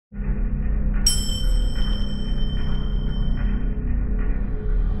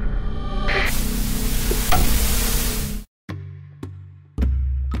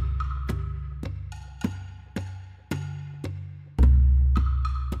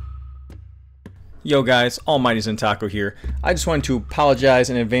Yo guys, almightyzentaco here. I just wanted to apologize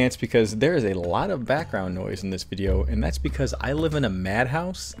in advance because there is a lot of background noise in this video, and that's because I live in a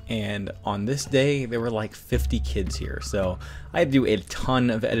madhouse, and on this day there were like 50 kids here, so I had to do a ton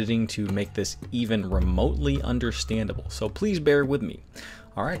of editing to make this even remotely understandable, so please bear with me.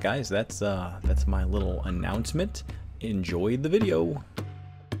 Alright guys, that's my little announcement. Enjoy the video.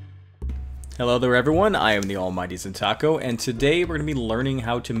 Hello there everyone, I am the almightyzentaco, and today we're going to be learning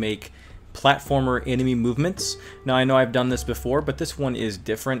how to make platformer enemy movements. Now I know I've done this before, but this one is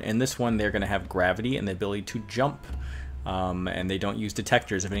different. In this one they're going to have gravity and the ability to jump, and they don't use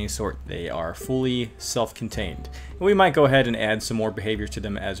detectors of any sort. They are fully self-contained. We might go ahead and add some more behaviors to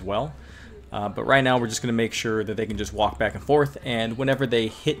them as well, but right now we're just going to make sure that they can just walk back and forth, and whenever they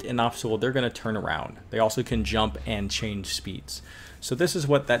hit an obstacle they're going to turn around. They also can jump and change speeds. So this is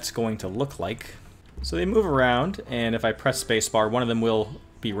what that's going to look like. So they move around, and if I press spacebar, one of them will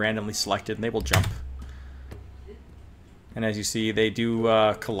be randomly selected and they will jump. And as you see, they do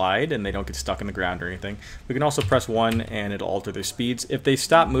collide and they don't get stuck in the ground or anything. We can also press 1 and it'll alter their speeds. If they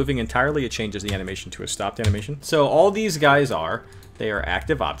stop moving entirely, it changes the animation to a stopped animation. So all these guys they are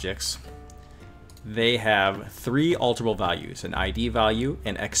active objects. They have 3 alterable values: an ID value,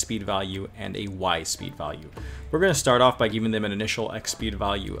 an X speed value, and a Y speed value. We're going to start off by giving them an initial X speed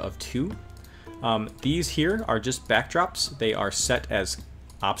value of 2. These here are just backdrops. They are set as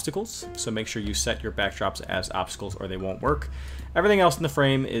obstacles, so make sure you set your backdrops as obstacles or they won't work. Everything else in the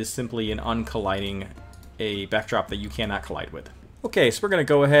frame is simply an uncolliding, a backdrop that you cannot collide with. Okay, so we're going to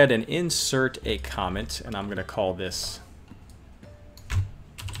go ahead and insert a comment, and I'm going to call this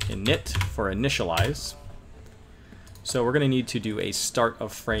init for initialize. So we're going to need to do a start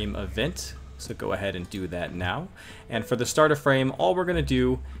of frame event, so go ahead and do that now. And for the start of frame, all we're going to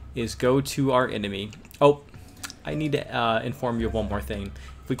do is go to our enemy. Oh, I need to inform you of one more thing.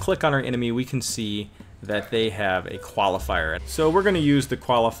 If we click on our enemy, we can see that they have a qualifier. So we're going to use the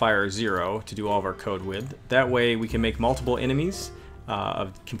qualifier 0 to do all of our code with. That way we can make multiple enemies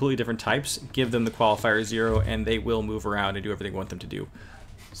of completely different types, give them the qualifier 0, and they will move around and do everything we want them to do.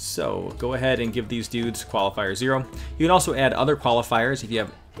 So go ahead and give these dudes qualifier 0. You can also add other qualifiers if you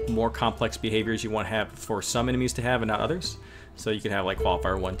have more complex behaviors you want to have for some enemies to have and not others. So you could have like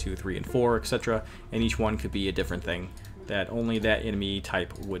qualifier 1, 2, 3, and 4, etc. And each one could be a different thing that only that enemy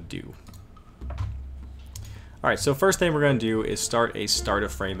type would do. Alright, so first thing we're going to do is start a start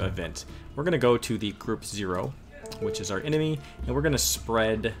of frame event. We're going to go to the group 0, which is our enemy, and we're going to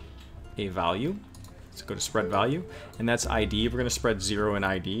spread a value. So go to spread value, and that's ID. We're going to spread 0 in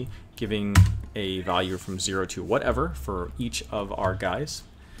ID, giving a value from 0 to whatever for each of our guys.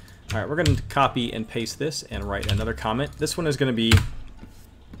 Alright, we're going to copy and paste this and write another comment. This one is going to be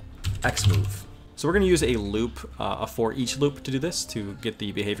xmove. So we're going to use a loop, a for each loop to do this, to get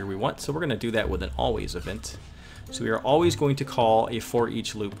the behavior we want. So we're going to do that with an always event. So we are always going to call a for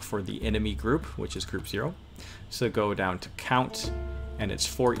each loop for the enemy group, which is group 0. So go down to count, and it's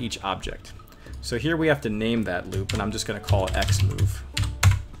for each object. So here we have to name that loop, and I'm just going to call it xmove.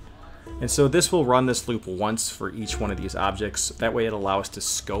 And so this will run this loop once for each one of these objects. That way it'll allow us to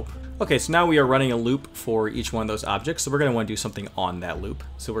scope. Okay, so now we are running a loop for each one of those objects. So we're going to want to do something on that loop.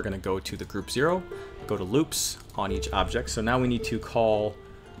 So we're going to go to the group 0, go to loops on each object. So now we need to call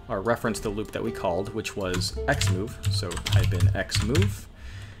or reference the loop that we called, which was xmove. So type in xmove.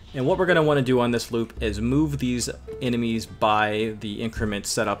 And what we're going to want to do on this loop is move these enemies by the increment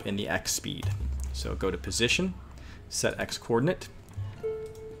set up in the x speed. So go to position, set x coordinate,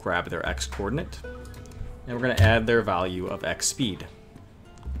 grab their x coordinate, and we're going to add their value of x speed.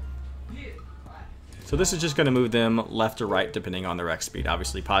 So this is just going to move them left or right depending on their x speed.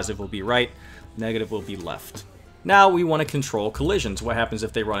 Obviously positive will be right, negative will be left. Now we want to control collisions. What happens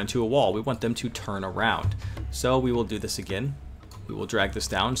if they run into a wall? We want them to turn around. So we will do this again. We will drag this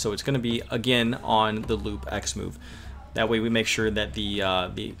down. So it's going to be again on the loop xmove. That way we make sure that the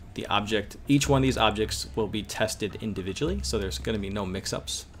object, each one of these objects will be tested individually, so there's going to be no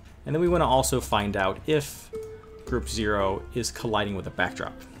mix-ups. And then we want to also find out if group 0 is colliding with a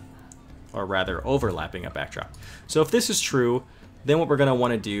backdrop, or rather overlapping a backdrop. So if this is true, then what we're going to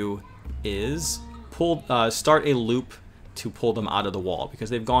want to do is start a loop to pull them out of the wall, because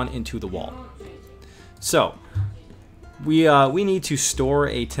they've gone into the wall. So we need to store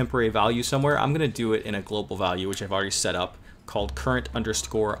a temporary value somewhere. I'm going to do it in a global value, which I've already set up, called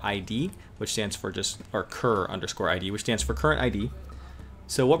current_ID, which stands for cur_ID, which stands for current ID.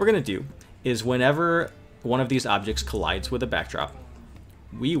 So what we're going to do is whenever one of these objects collides with a backdrop,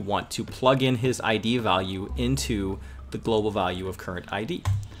 we want to plug in his ID value into the global value of current ID.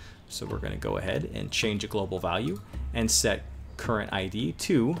 So we're going to go ahead and change a global value and set current ID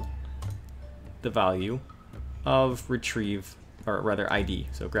to the value of retrieve, or rather ID.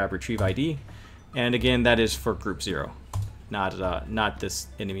 So grab retrieve ID, and again that is for group 0, not this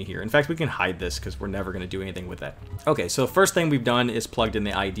enemy here. In fact, we can hide this because we're never going to do anything with that. Okay, so first thing we've done is plugged in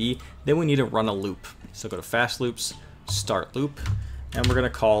the ID. Then we need to run a loop. So go to fast loops, start loop, and we're going to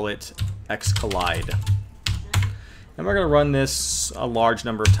call it xcollide. And we're going to run this a large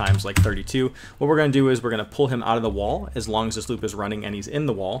number of times, like 32. What we're going to do is we're going to pull him out of the wall as long as this loop is running and he's in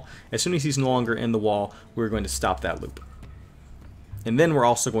the wall. As soon as he's no longer in the wall, we're going to stop that loop. And then we're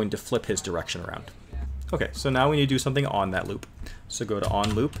also going to flip his direction around. Okay, so now we need to do something on that loop. So go to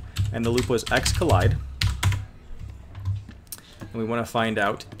on loop, and the loop was xcollide. And we want to find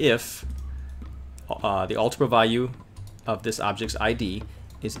out if the alterable value of this object's ID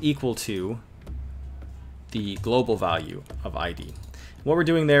is equal to the global value of ID. What we're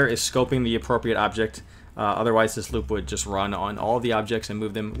doing there is scoping the appropriate object. Otherwise, this loop would just run on all of the objects and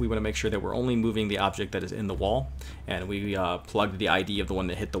move them. We want to make sure that we're only moving the object that is in the wall. And we plugged the ID of the one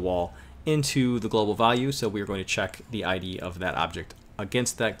that hit the wall into the global value. So we're going to check the ID of that object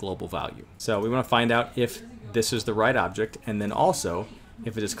against that global value. So we want to find out if this is the right object, and then also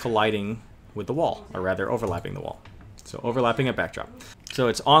if it is colliding with the wall, or rather overlapping the wall. So overlapping a backdrop. So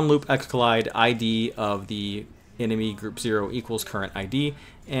it's on loop xcollide ID of the enemy group 0 equals current ID,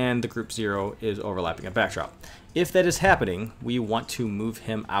 and the group 0 is overlapping a backdrop. If that is happening, we want to move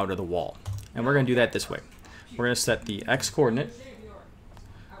him out of the wall. And we're going to do that this way. We're going to set the x coordinate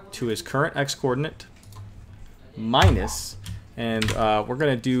to his current x coordinate minus, and we're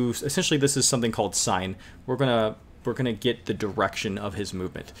going to do, essentially this is something called sine. We're going to get the direction of his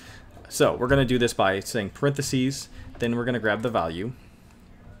movement. So we're going to do this by saying parentheses, then we're going to grab the value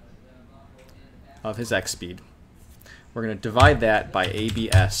of his x speed. We're going to divide that by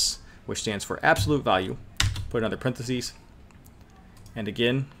ABS, which stands for absolute value, put another parentheses, and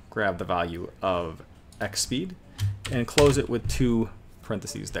again grab the value of x speed and close it with 2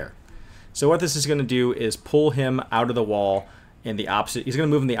 parentheses there. So what this is going to do is pull him out of the wall in the opposite, he's going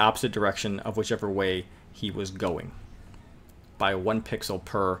to move in the opposite direction of whichever way he was going by 1 pixel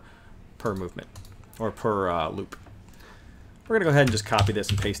per movement, or per loop. We're going to go ahead and just copy this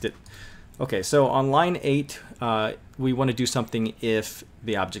and paste it. Okay, so on line 8, we want to do something if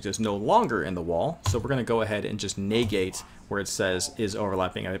the object is no longer in the wall. So we're going to go ahead and just negate where it says is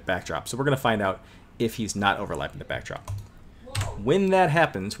overlapping a backdrop. So we're going to find out if he's not overlapping the backdrop. When that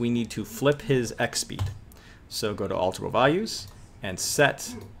happens, we need to flip his x speed. So go to alterable values and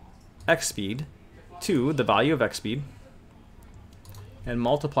set x speed to the value of x speed and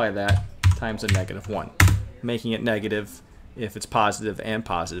multiply that times a -1, making it negative if it's positive and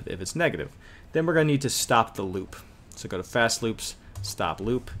positive if it's negative. Then we're going to need to stop the loop. So go to fast loops, stop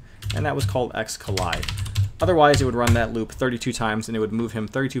loop, and that was called xcollide. Otherwise, it would run that loop 32 times and it would move him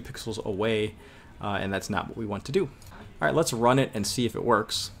 32 pixels away, and that's not what we want to do. All right, let's run it and see if it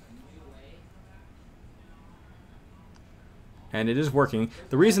works. And it is working.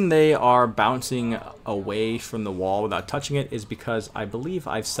 The reason they are bouncing away from the wall without touching it is because I believe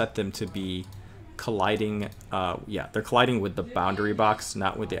I've set them to be colliding. Yeah, they're colliding with the boundary box,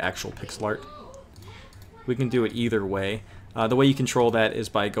 not with the actual pixel art. We can do it either way. The way you control that is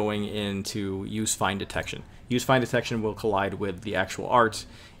by going into use find detection. Use find detection will collide with the actual art.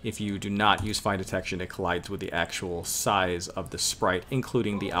 If you do not use find detection, it collides with the actual size of the sprite,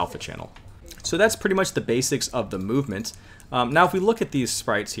 including the alpha channel. So that's pretty much the basics of the movement. Now if we look at these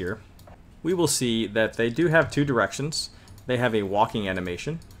sprites here, we will see that they do have 2 directions. They have a walking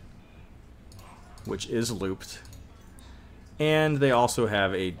animation, which is looped, and they also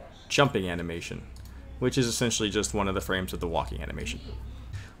have a jumping animation, which is essentially just one of the frames of the walking animation.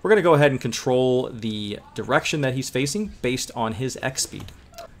 We're going to go ahead and control the direction that he's facing based on his x speed.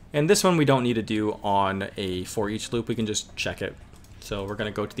 And this one we don't need to do on a for each loop, we can just check it. So we're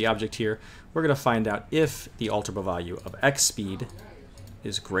going to go to the object here. We're going to find out if the alterable value of x speed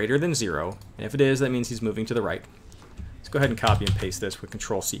is greater than 0. And if it is, that means he's moving to the right. Let's go ahead and copy and paste this with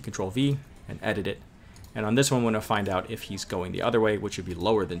Control-C, Control-V, and edit it. And on this one, we're going to find out if he's going the other way, which would be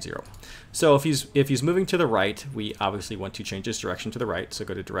lower than 0. So if he's moving to the right, we obviously want to change his direction to the right. So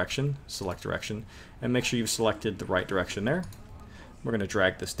go to Direction, select Direction, and make sure you've selected the right direction there. We're going to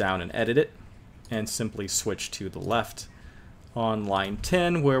drag this down and edit it, and simply switch to the left on line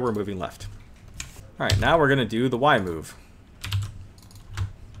 10 where we're moving left. All right, now we're going to do the Y move.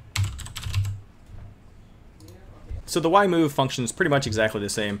 So the Y move functions pretty much exactly the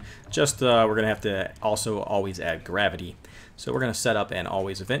same, just we're going to have to also always add gravity. So we're going to set up an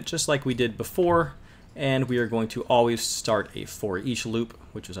always event just like we did before, and we are going to always start a for each loop,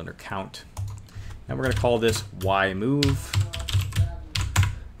 which is under count. And we're going to call this Y move.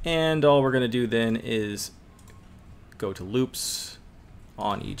 And all we're going to do then is go to loops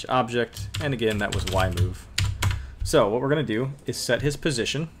on each object. And again, that was Y move. So what we're going to do is set his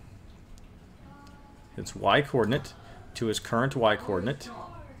position, its Y coordinate, to his current Y coordinate.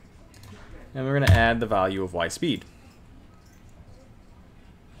 And we're going to add the value of Y speed.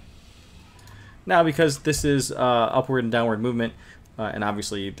 Now, because this is upward and downward movement, and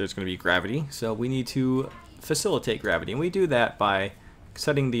obviously there's going to be gravity, so we need to facilitate gravity. And we do that by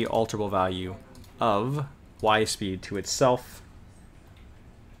setting the alterable value of Y speed to itself.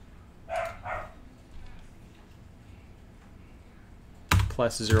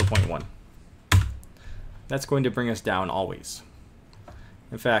 Plus 0.1. That's going to bring us down always.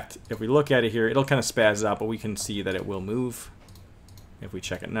 In fact, if we look at it here, it'll kind of spaz out, but we can see that it will move if we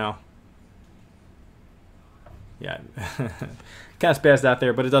check it now. Yeah, kind of spazzed out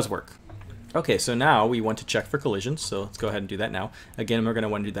there, but it does work. Okay, so now we want to check for collisions, so let's go ahead and do that now. Again, we're going to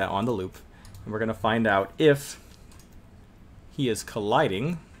want to do that on the loop, and we're going to find out if he is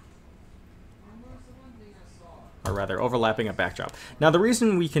colliding, or rather overlapping a backdrop. Now, the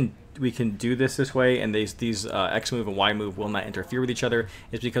reason we can do this way, and these X move and Y move will not interfere with each other,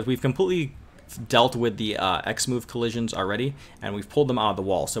 is because we've completely dealt with the X move collisions already, and we've pulled them out of the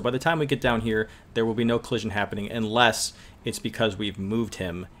wall. So by the time we get down here, there will be no collision happening unless it's because we've moved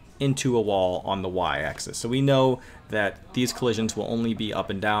him into a wall on the Y axis. So we know that these collisions will only be up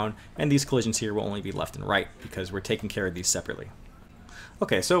and down, and these collisions here will only be left and right because we're taking care of these separately.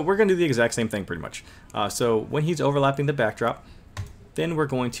 Okay, so we're going to do the exact same thing pretty much. So when he's overlapping the backdrop, then we're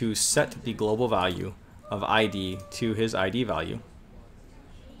going to set the global value of ID to his ID value.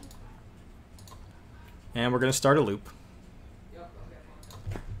 And we're going to start a loop.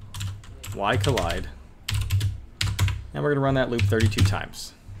 Y collide. And we're going to run that loop 32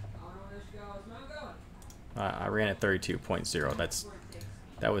 times. I ran at 32.0.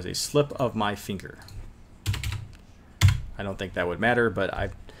 That was a slip of my finger. I don't think that would matter, but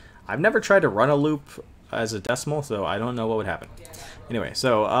I've never tried to run a loop as a decimal, so I don't know what would happen. Anyway,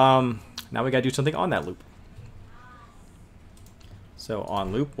 so now we got to do something on that loop. So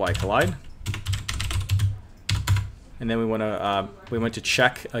on loop, Y collide. And then we want to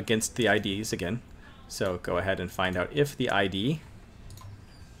check against the IDs again. So go ahead and find out if the ID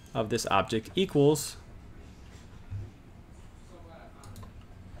of this object equals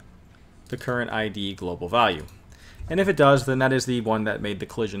the current ID global value. And if it does, then that is the one that made the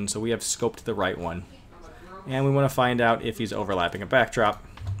collision, so we have scoped the right one. And we want to find out if he's overlapping a backdrop.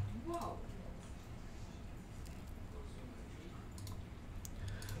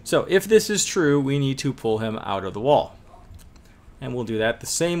 So if this is true, we need to pull him out of the wall. And we'll do that the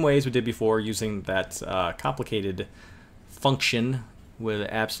same way as we did before, using that complicated function with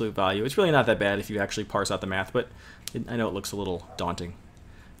absolute value. It's really not that bad if you actually parse out the math, but I know it looks a little daunting.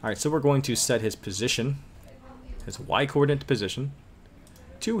 All right, so we're going to set his position, his Y coordinate position,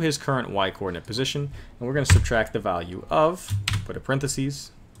 to his current Y coordinate position, and we're going to subtract the value of, put a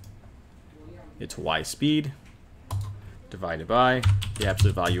parentheses, its Y speed, divided by the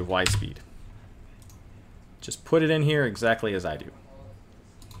absolute value of Y speed. Just put it in here exactly as I do.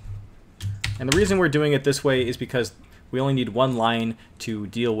 And the reason we're doing it this way is because we only need one line to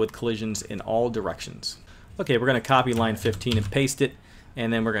deal with collisions in all directions. Okay, we're going to copy line 15 and paste it,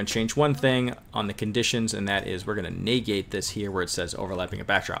 and then we're going to change one thing on the conditions, and that is we're going to negate this here where it says overlapping a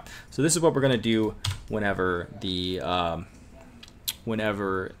backdrop. So this is what we're going to do whenever the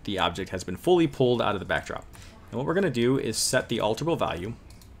object has been fully pulled out of the backdrop. And what we're going to do is set the alterable value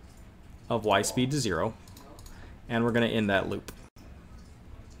of Y speed to 0, and we're going to end that loop.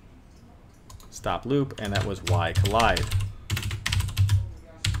 Stop loop, and that was Y collide.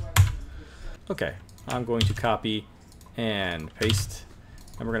 Okay, I'm going to copy and paste,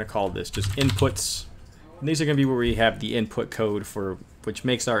 and we're going to call this just inputs. And these are going to be where we have the input code for which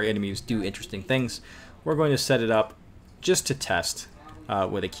makes our enemies do interesting things. We're going to set it up just to test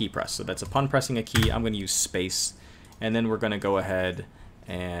with a key press. So that's upon pressing a key, I'm going to use space, and then we're going to go ahead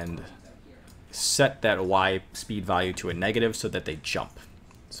and set that Y speed value to a negative so that they jump.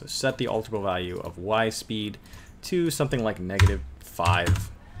 So set the alterable value of Y speed to something like -5.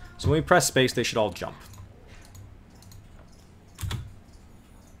 So when we press space, they should all jump.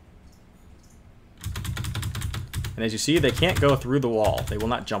 And as you see, they can't go through the wall. They will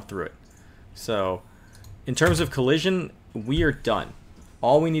not jump through it. So in terms of collision, we are done.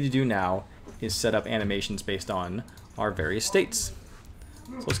 All we need to do now is set up animations based on our various states.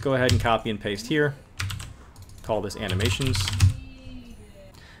 So let's go ahead and copy and paste here. Call this animations.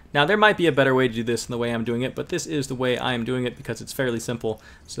 Now there might be a better way to do this than the way I'm doing it, but this is the way I am doing it because it's fairly simple.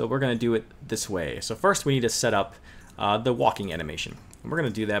 So we're going to do it this way. So first we need to set up the walking animation. And we're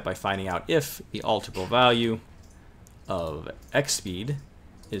going to do that by finding out if the alterable value of x speed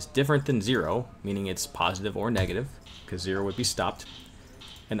is different than 0, meaning it's positive or negative, because 0 would be stopped,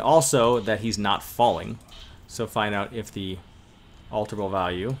 and also that he's not falling. So find out if the alterable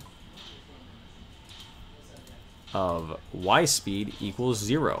value of y speed equals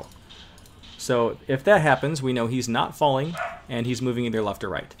 0. So if that happens, we know he's not falling and he's moving either left or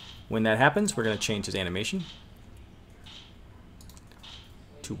right. When that happens, we're going to change his animation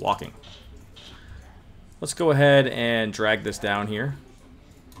to walking. Let's go ahead and drag this down here.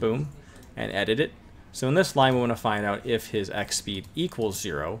 Boom. And edit it. So in this line, we want to find out if his x speed equals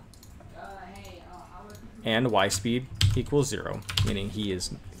 0 and y speed equals 0, meaning he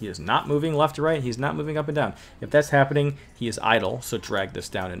is not moving left or right, he's not moving up and down. If that's happening, he is idle, so drag this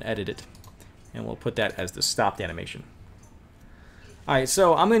down and edit it. And we'll put that as the stopped animation. Alright,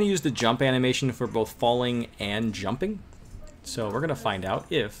 so I'm going to use the jump animation for both falling and jumping. So we're going to find out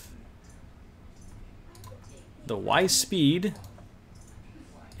if the y speed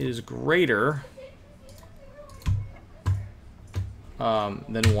is greater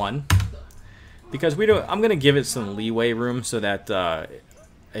than 1. Because I'm going to give it some leeway room so that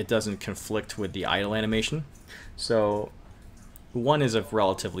it doesn't conflict with the idle animation. So 1 is a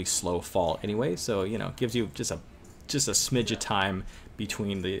relatively slow fall anyway, so gives you just a smidge of time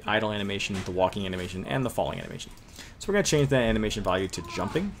between the idle animation, the walking animation, and the falling animation. So we're going to change that animation value to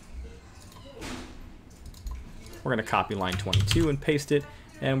jumping. We're going to copy line 22 and paste it,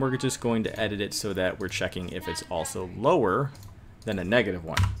 and we're just going to edit it so that we're checking if it's also lower than a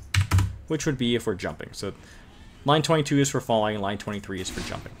 -1, which would be if we're jumping. So line 22 is for falling, line 23 is for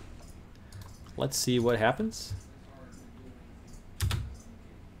jumping. Let's see what happens.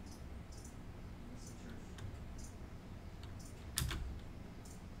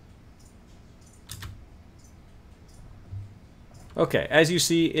 Okay, as you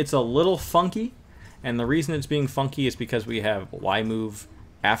see, it's a little funky, and the reason it's being funky is because we have Y move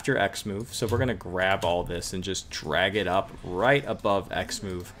after X move. So we're going to grab all this and just drag it up right above X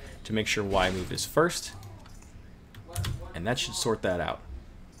move to make sure Y move is first, and that should sort that out.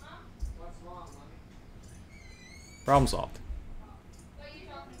 Problem solved.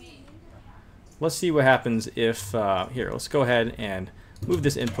 Let's see what happens if, here, let's go ahead and move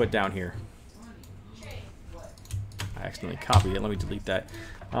this input down here. I accidentally copied it. Let me delete that.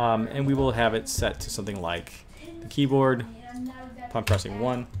 And we will have it set to something like the keyboard upon pressing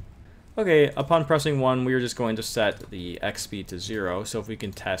 1. Okay, upon pressing 1, we are just going to set the X speed to 0. So if we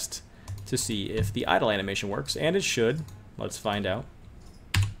can test to see if the idle animation works, and it should. Let's find out.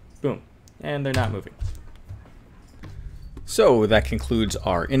 Boom. And they're not moving. So that concludes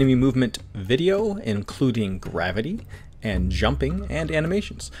our enemy movement video, including gravity and jumping and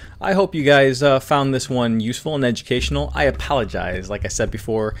animations. I hope you guys found this one useful and educational. I apologize, like I said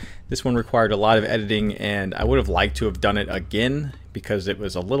before, this one required a lot of editing, and I would have liked to have done it again because it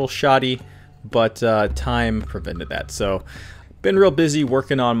was a little shoddy, but time prevented that. So been real busy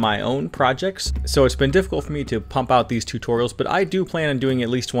working on my own projects, so it's been difficult for me to pump out these tutorials, but I do plan on doing at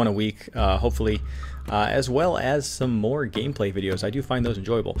least one a week, hopefully, as well as some more gameplay videos. I do find those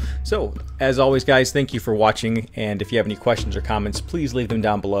enjoyable. So, as always, guys, thank you for watching, and if you have any questions or comments, please leave them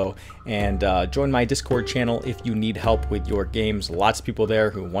down below, and join my Discord channel if you need help with your games. Lots of people there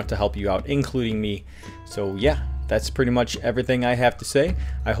who want to help you out, including me. So yeah, that's pretty much everything I have to say.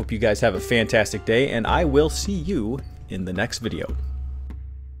 I hope you guys have a fantastic day, and I will see you in the next video.